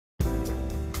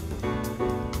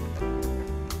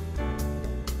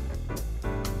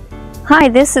Hi,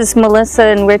 this is Melissa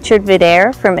and Richard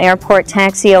Vidaire from Airport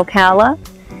Taxi Ocala.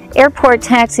 Airport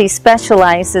Taxi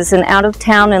specializes in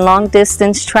out-of-town and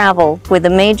long-distance travel with a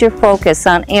major focus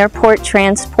on airport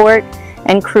transport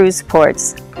and cruise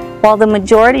ports. While the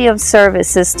majority of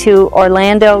service is to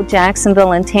Orlando,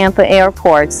 Jacksonville, and Tampa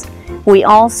airports, we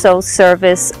also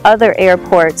service other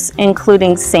airports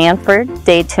including Sanford,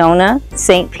 Daytona,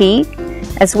 St. Pete,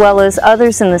 as well as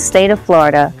others in the state of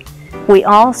Florida. We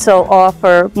also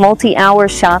offer multi-hour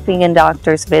shopping and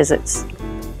doctor's visits.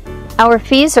 Our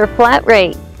fees are flat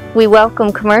rate. We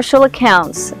welcome commercial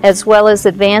accounts as well as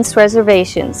advanced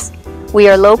reservations. We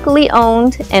are locally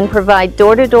owned and provide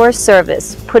door-to-door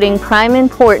service, putting prime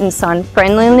importance on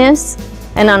friendliness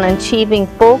and on achieving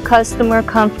full customer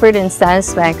comfort and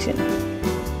satisfaction.